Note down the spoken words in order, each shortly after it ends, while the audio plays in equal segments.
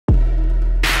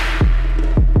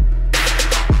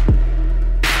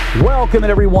Welcome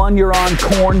everyone, you're on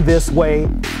Corn This Way.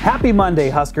 Happy Monday,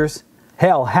 Huskers.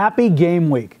 Hell, happy game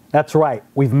week. That's right,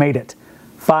 we've made it.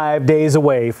 5 days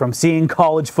away from seeing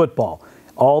college football.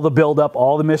 All the buildup,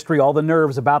 all the mystery, all the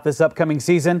nerves about this upcoming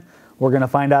season. We're going to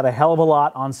find out a hell of a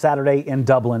lot on Saturday in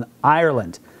Dublin,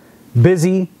 Ireland.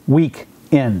 Busy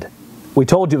weekend. We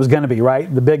told you it was going to be,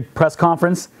 right? The big press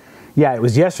conference. Yeah, it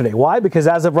was yesterday. Why? Because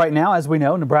as of right now, as we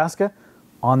know, Nebraska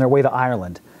on their way to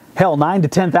Ireland. Hell, 9,000 to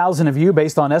 10,000 of you,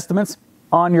 based on estimates,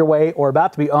 on your way or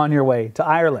about to be on your way to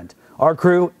Ireland. Our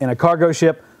crew in a cargo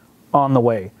ship on the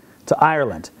way to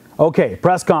Ireland. Okay,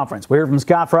 press conference. We heard from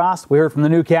Scott Frost. We heard from the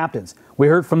new captains. We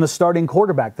heard from the starting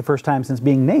quarterback, the first time since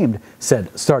being named said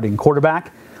starting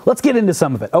quarterback. Let's get into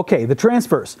some of it. Okay, the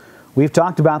transfers. We've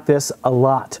talked about this a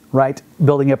lot, right,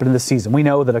 building up into the season. We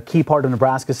know that a key part of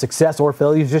Nebraska's success or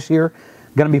failures this year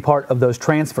going to be part of those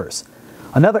transfers.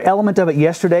 Another element of it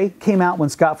yesterday came out when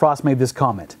Scott Frost made this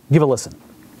comment. Give a listen.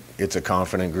 It's a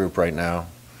confident group right now.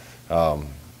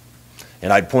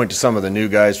 And I'd point to some of the new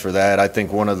guys for that. I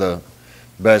think one of the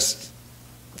best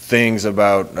things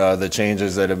about the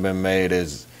changes that have been made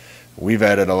is we've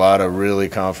added a lot of really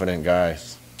confident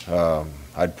guys.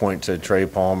 I'd point to Trey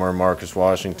Palmer, Marcus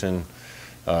Washington.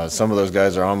 Some of those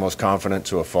guys are almost confident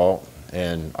to a fault,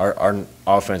 and our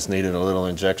offense needed a little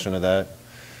injection of that.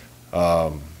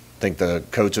 I think the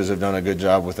coaches have done a good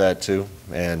job with that too,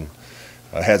 and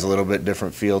has a little bit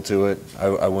different feel to it.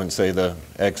 I wouldn't say the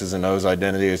X's and O's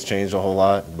identity has changed a whole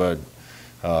lot, but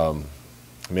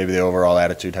maybe the overall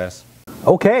attitude has.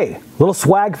 Okay, little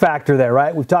swag factor there,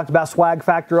 right? We've talked about swag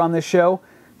factor on this show.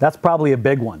 That's probably a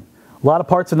big one. A lot of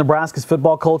parts of Nebraska's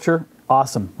football culture,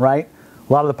 awesome, right?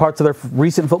 A lot of the parts of their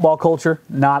recent football culture,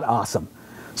 not awesome.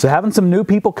 So having some new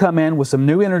people come in with some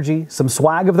new energy, some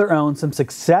swag of their own, some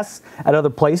success at other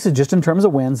places just in terms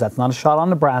of wins. That's not a shot on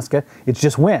Nebraska. It's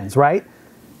just wins, right?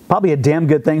 Probably a damn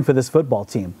good thing for this football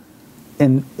team.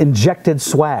 Injected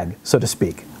swag, so to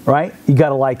speak, right? You got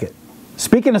to like it.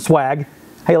 Speaking of swag,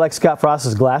 how you like Scott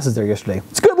Frost's glasses there yesterday?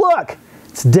 It's a good look.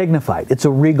 It's dignified. It's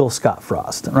a regal Scott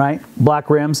Frost, right? Black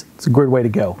rims. It's a good way to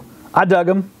go. I dug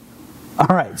them.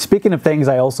 All right, speaking of things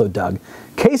I also dug,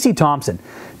 Casey Thompson.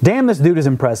 Damn, this dude is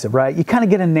impressive, right? You kind of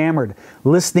get enamored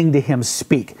listening to him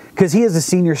speak because he is a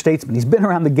senior statesman. He's been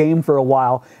around the game for a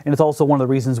while, and it's also one of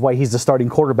the reasons why he's the starting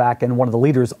quarterback and one of the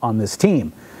leaders on this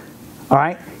team. All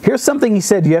right, here's something he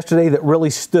said yesterday that really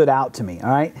stood out to me, all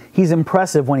right? He's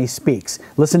impressive when he speaks.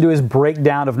 Listen to his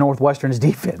breakdown of Northwestern's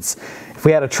defense. If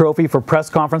we had a trophy for press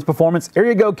conference performance, here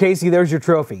you go, Casey, there's your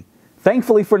trophy.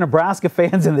 Thankfully for Nebraska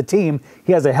fans and the team,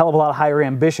 he has a hell of a lot higher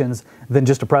ambitions than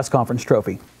just a press conference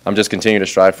trophy. I'm just continuing to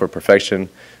strive for perfection.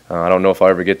 I don't know if I'll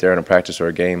ever get there in a practice or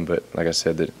a game, but like I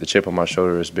said, the chip on my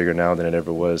shoulder is bigger now than it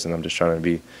ever was, and I'm just trying to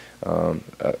be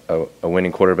a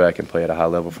winning quarterback and play at a high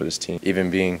level for this team. Even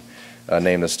being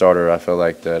named a starter, I feel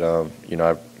like that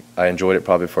I enjoyed it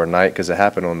probably for a night because it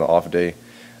happened on the off day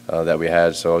that we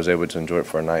had, so I was able to enjoy it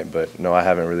for a night. But no, I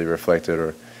haven't really reflected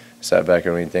or sat back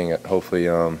or anything. Hopefully,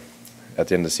 at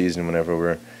the end of the season, whenever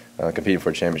we're competing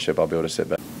for a championship, I'll be able to sit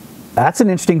back. That's an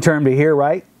interesting term to hear,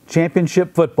 right?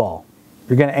 Championship football.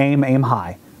 You're going to aim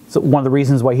high. It's one of the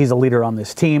reasons why he's a leader on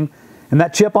this team. And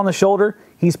that chip on the shoulder,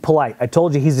 he's polite. I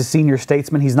told you he's a senior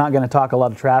statesman. He's not going to talk a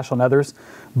lot of trash on others.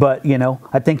 But,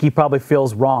 I think he probably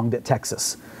feels wronged at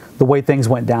Texas, the way things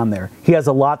went down there. He has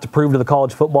a lot to prove to the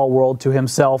college football world, to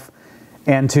himself,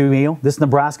 and to this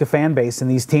Nebraska fan base and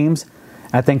these teams.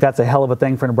 I think that's a hell of a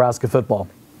thing for Nebraska football.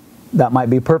 That might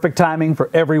be perfect timing for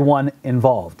everyone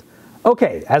involved.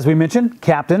 Okay, as we mentioned,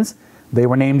 captains. They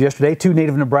were named yesterday. 2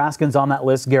 native Nebraskans on that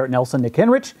list, Garrett Nelson, Nick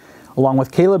Henrich, along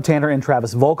with Caleb Tanner and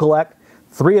Travis Vokalek.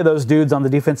 3 of those dudes on the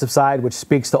defensive side, which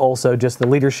speaks to also just the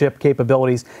leadership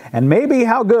capabilities and maybe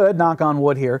how good, knock on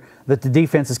wood here, that the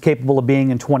defense is capable of being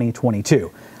in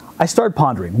 2022. I started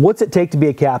pondering, what's it take to be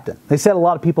a captain? They said a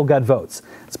lot of people got votes.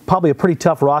 It's probably a pretty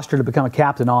tough roster to become a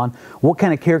captain on. What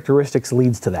kind of characteristics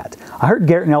leads to that? I heard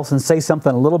Garrett Nelson say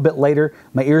something a little bit later,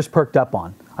 my ears perked up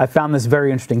on. I found this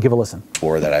very interesting. Give a listen.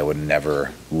 Or that I would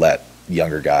never let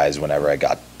younger guys, whenever I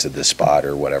got to this spot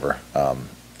or whatever,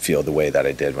 feel the way that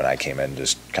I did when I came in,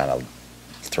 just kind of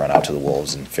thrown out to the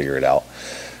wolves and figure it out.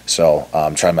 So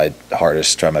I'm trying my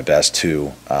hardest, trying my best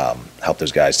to help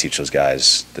those guys, teach those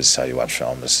guys, this is how you watch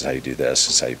film, this is how you do this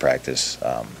is how you practice.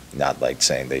 Not like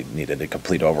saying they needed a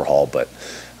complete overhaul, but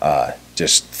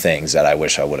just things that I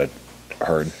wish I would have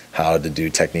heard. How to do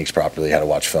techniques properly, how to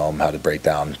watch film, how to break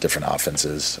down different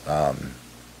offenses,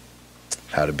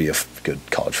 how to be a good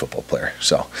college football player.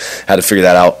 So I had to figure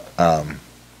that out,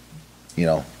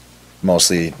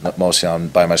 mostly on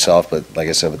by myself, but like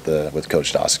I said, with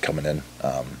Coach Dawson coming in,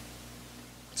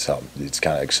 So it's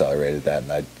kind of accelerated that,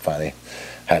 and I finally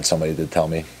had somebody to tell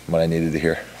me what I needed to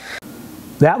hear.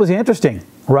 That was interesting,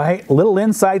 right? Little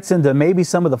insights into maybe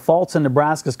some of the faults in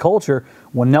Nebraska's culture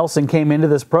when Nelson came into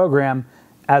this program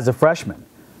as a freshman.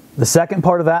 The second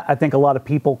part of that, I think a lot of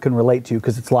people can relate to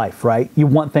because it's life, right? You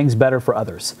want things better for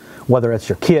others, whether it's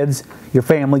your kids, your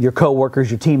family, your coworkers,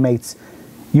 your teammates.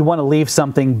 You want to leave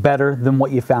something better than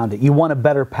what you found it. You want a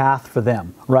better path for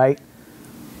them, right?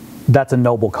 That's a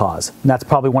noble cause. And that's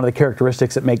probably one of the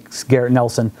characteristics that makes Garrett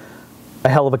Nelson a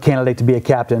hell of a candidate to be a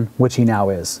captain, which he now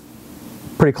is.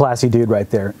 Pretty classy dude right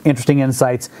there. Interesting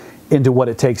insights into what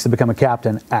it takes to become a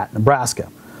captain at Nebraska.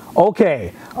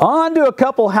 Okay, on to a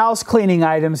couple house cleaning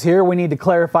items here. We need to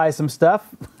clarify some stuff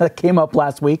that came up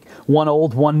last week. One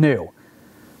old, one new.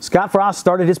 Scott Frost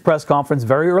started his press conference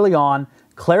very early on,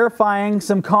 clarifying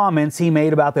some comments he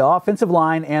made about the offensive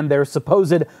line and their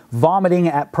supposed vomiting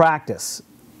at practice.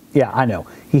 Yeah, I know.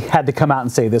 He had to come out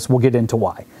and say this. We'll get into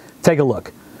why. Take a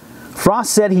look.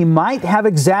 Frost said he might have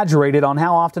exaggerated on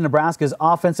how often Nebraska's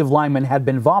offensive linemen had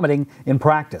been vomiting in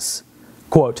practice.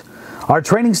 Quote, "Our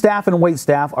training staff and weight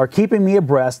staff are keeping me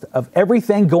abreast of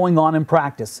everything going on in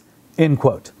practice," end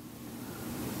quote.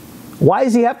 Why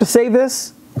does he have to say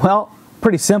this? Well,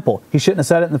 pretty simple. He shouldn't have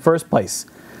said it in the first place.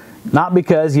 Not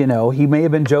because, he may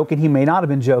have been joking, he may not have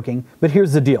been joking, but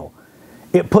here's the deal.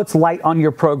 It puts light on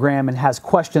your program and has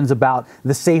questions about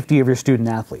the safety of your student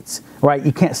athletes, right?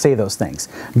 You can't say those things.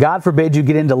 God forbid you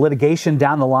get into litigation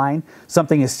down the line,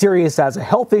 something as serious as a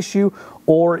health issue,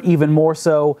 or even more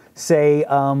so, say,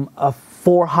 a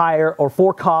for hire or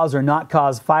for cause or not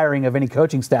cause firing of any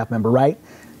coaching staff member, right?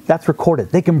 That's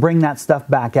recorded. They can bring that stuff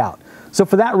back out. So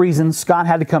for that reason, Scott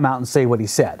had to come out and say what he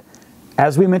said.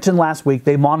 As we mentioned last week,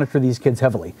 they monitor these kids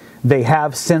heavily. They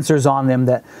have sensors on them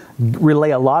that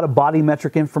relay a lot of body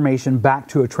metric information back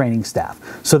to a training staff.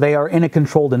 So they are in a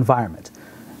controlled environment.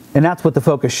 And that's what the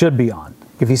focus should be on.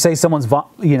 If you say someone's,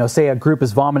 say a group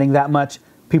is vomiting that much,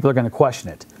 people are going to question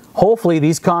it. Hopefully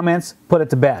these comments put it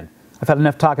to bed. I've had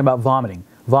enough talking about vomiting.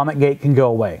 Vomitgate can go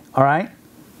away. All right?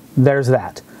 There's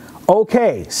that.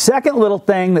 Okay, second little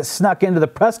thing that snuck into the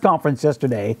press conference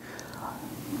yesterday.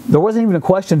 There wasn't even a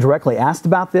question directly asked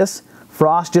about this.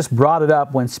 Frost just brought it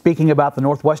up when speaking about the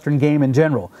Northwestern game in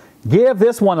general. Give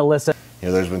this one a listen.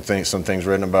 There's been some things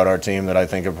written about our team that I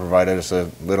think have provided us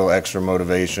a little extra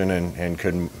motivation and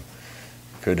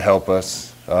could help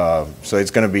us. So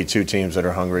it's going to be two teams that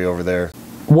are hungry over there.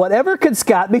 Whatever could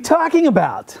Scott be talking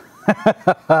about?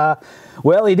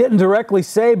 Well, he didn't directly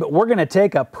say, but we're going to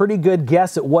take a pretty good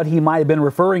guess at what he might have been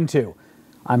referring to.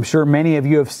 I'm sure many of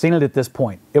you have seen it at this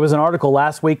point. It was an article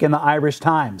last week in the Irish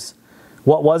Times.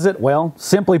 What was it? Well,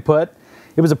 simply put,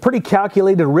 it was a pretty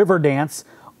calculated river dance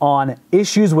on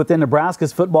issues within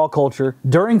Nebraska's football culture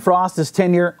during Frost's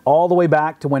tenure all the way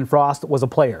back to when Frost was a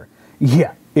player.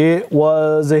 Yeah, it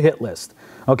was a hit list.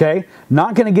 Okay?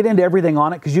 Not going to get into everything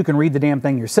on it because you can read the damn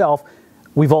thing yourself.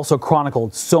 We've also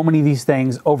chronicled so many of these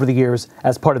things over the years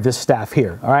as part of this staff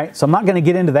here. All right? So I'm not going to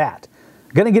get into that.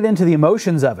 I'm going to get into the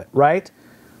emotions of it, right?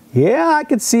 Yeah, I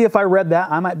could see if I read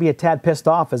that, I might be a tad pissed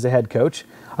off as a head coach.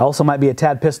 I also might be a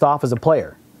tad pissed off as a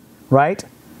player, right?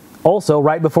 Also,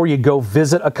 right before you go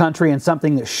visit a country and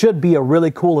something that should be a really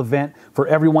cool event for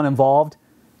everyone involved,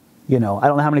 I don't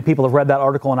know how many people have read that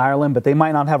article in Ireland, but they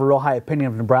might not have a real high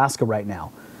opinion of Nebraska right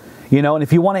now. And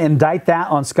if you want to indict that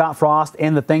on Scott Frost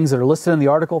and the things that are listed in the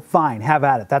article, fine, have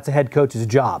at it. That's a head coach's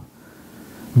job.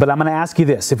 But I'm going to ask you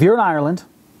this. If you're in Ireland,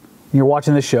 you're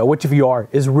watching this show, which if you are,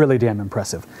 is really damn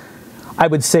impressive. I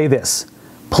would say this.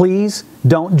 Please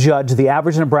don't judge the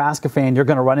average Nebraska fan you're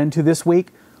going to run into this week,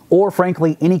 or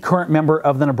frankly, any current member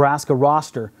of the Nebraska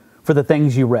roster for the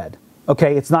things you read.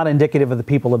 Okay, it's not indicative of the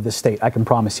people of this state, I can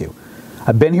promise you.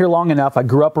 I've been here long enough. I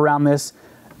grew up around this,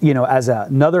 as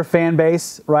another fan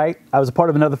base, right? I was a part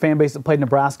of another fan base that played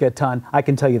Nebraska a ton. I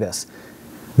can tell you this.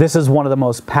 This is one of the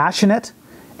most passionate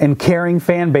and caring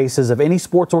fan bases of any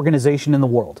sports organization in the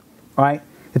world. All right?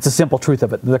 It's a simple truth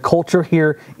of it. The culture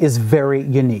here is very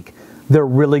unique. They're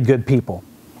really good people.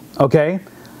 Okay?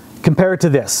 Compare it to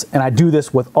this, and I do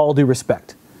this with all due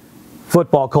respect.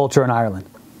 Football culture in Ireland.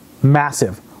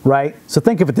 Massive, right? So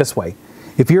think of it this way.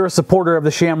 If you're a supporter of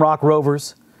the Shamrock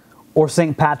Rovers or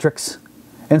St. Patrick's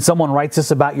and someone writes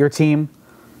this about your team,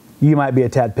 you might be a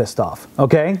tad pissed off.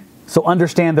 Okay? So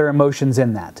understand their emotions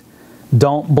in that.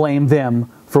 Don't blame them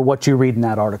for what you read in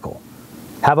that article.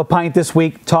 Have a pint this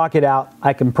week, talk it out.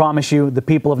 I can promise you the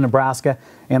people of Nebraska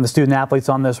and the student athletes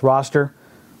on this roster,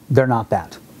 they're not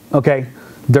that. Okay?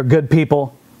 They're good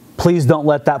people. Please don't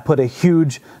let that put a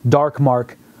huge dark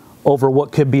mark over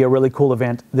what could be a really cool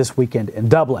event this weekend in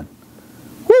Dublin.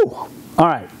 Woo! All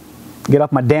right. Get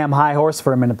off my damn high horse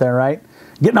for a minute there, right?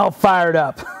 Getting all fired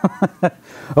up.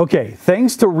 Okay,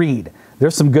 things to read.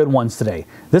 There's some good ones today.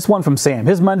 This one from Sam.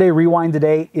 His Monday Rewind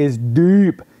today is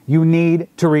deep. You need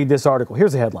to read this article.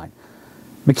 Here's the headline.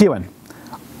 McEwen,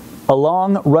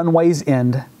 along runway's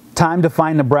end, time to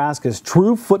find Nebraska's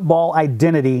true football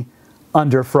identity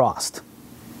under Frost.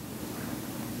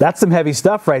 That's some heavy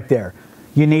stuff right there.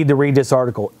 You need to read this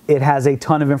article. It has a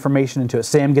ton of information into it.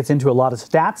 Sam gets into a lot of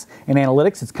stats and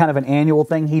analytics. It's kind of an annual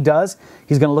thing he does.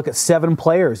 He's going to look at 7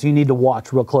 players you need to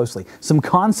watch real closely. Some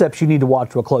concepts you need to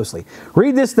watch real closely.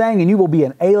 Read this thing and you will be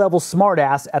an A-level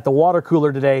smartass at the water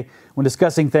cooler today when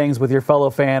discussing things with your fellow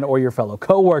fan or your fellow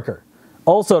coworker.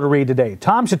 Also to read today,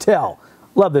 Tom Chattel.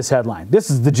 Love this headline. This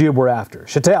is the jube we're after.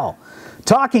 Chattel,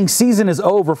 talking season is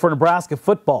over for Nebraska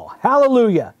football.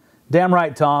 Hallelujah. Damn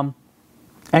right, Tom.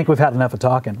 I think we've had enough of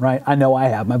talking, right? I know I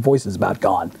have. My voice is about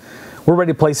gone. We're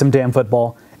ready to play some damn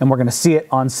football, and we're going to see it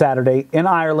on Saturday in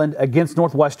Ireland against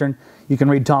Northwestern. You can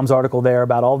read Tom's article there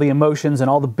about all the emotions and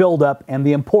all the buildup and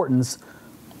the importance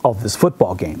of this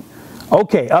football game.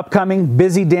 Okay, upcoming,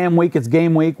 busy damn week. It's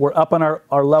game week. We're up on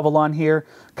our level on here.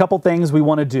 A couple things we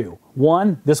want to do.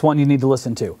 One, this one you need to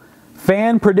listen to.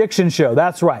 Fan prediction show.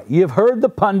 That's right. You've heard the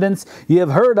pundits.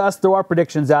 You've heard us throw our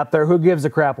predictions out there. Who gives a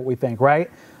crap what we think,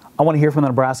 right? I want to hear from the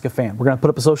Nebraska fan. We're going to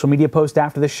put up a social media post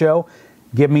after this show.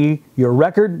 Give me your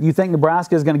record you think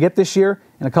Nebraska is going to get this year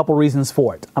and a couple reasons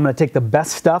for it. I'm going to take the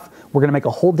best stuff. We're going to make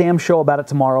a whole damn show about it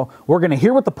tomorrow. We're going to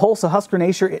hear what the pulse of Husker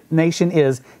Nation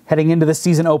is heading into this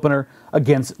season opener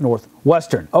against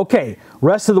Northwestern. Okay,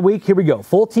 rest of the week, here we go.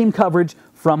 Full team coverage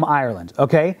from Ireland.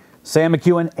 Okay, Sam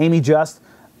McEwen, Amy Just,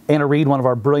 Anna Reed, one of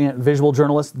our brilliant visual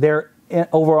journalists. They're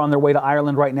over on their way to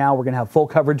Ireland right now. We're going to have full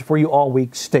coverage for you all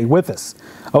week. Stay with us.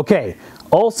 Okay,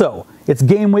 also, it's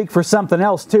game week for something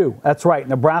else too. That's right,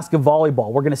 Nebraska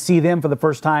volleyball. We're going to see them for the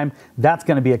first time. That's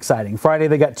going to be exciting. Friday,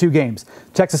 they got 2 games.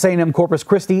 Texas A&M Corpus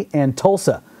Christi and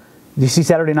Tulsa. Did you see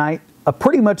Saturday night? A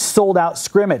pretty much sold-out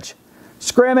scrimmage.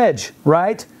 Scrimmage,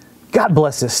 right? God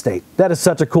bless this state. That is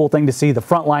such a cool thing to see. The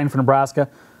front line for Nebraska,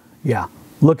 yeah,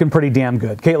 looking pretty damn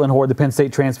good. Caitlin Horde, the Penn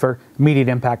State transfer, immediate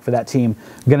impact for that team.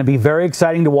 Going to be very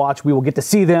exciting to watch. We will get to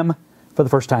see them for the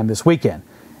first time this weekend.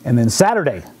 And then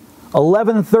Saturday,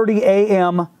 11:30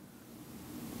 a.m.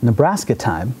 Nebraska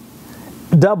time,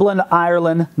 Dublin,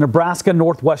 Ireland, Nebraska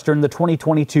Northwestern, the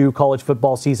 2022 college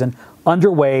football season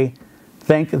underway.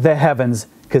 Thank the heavens,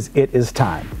 because it is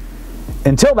time.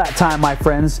 Until that time, my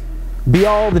friends, be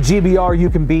all the GBR you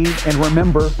can be, and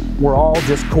remember, we're all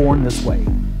just corn this way.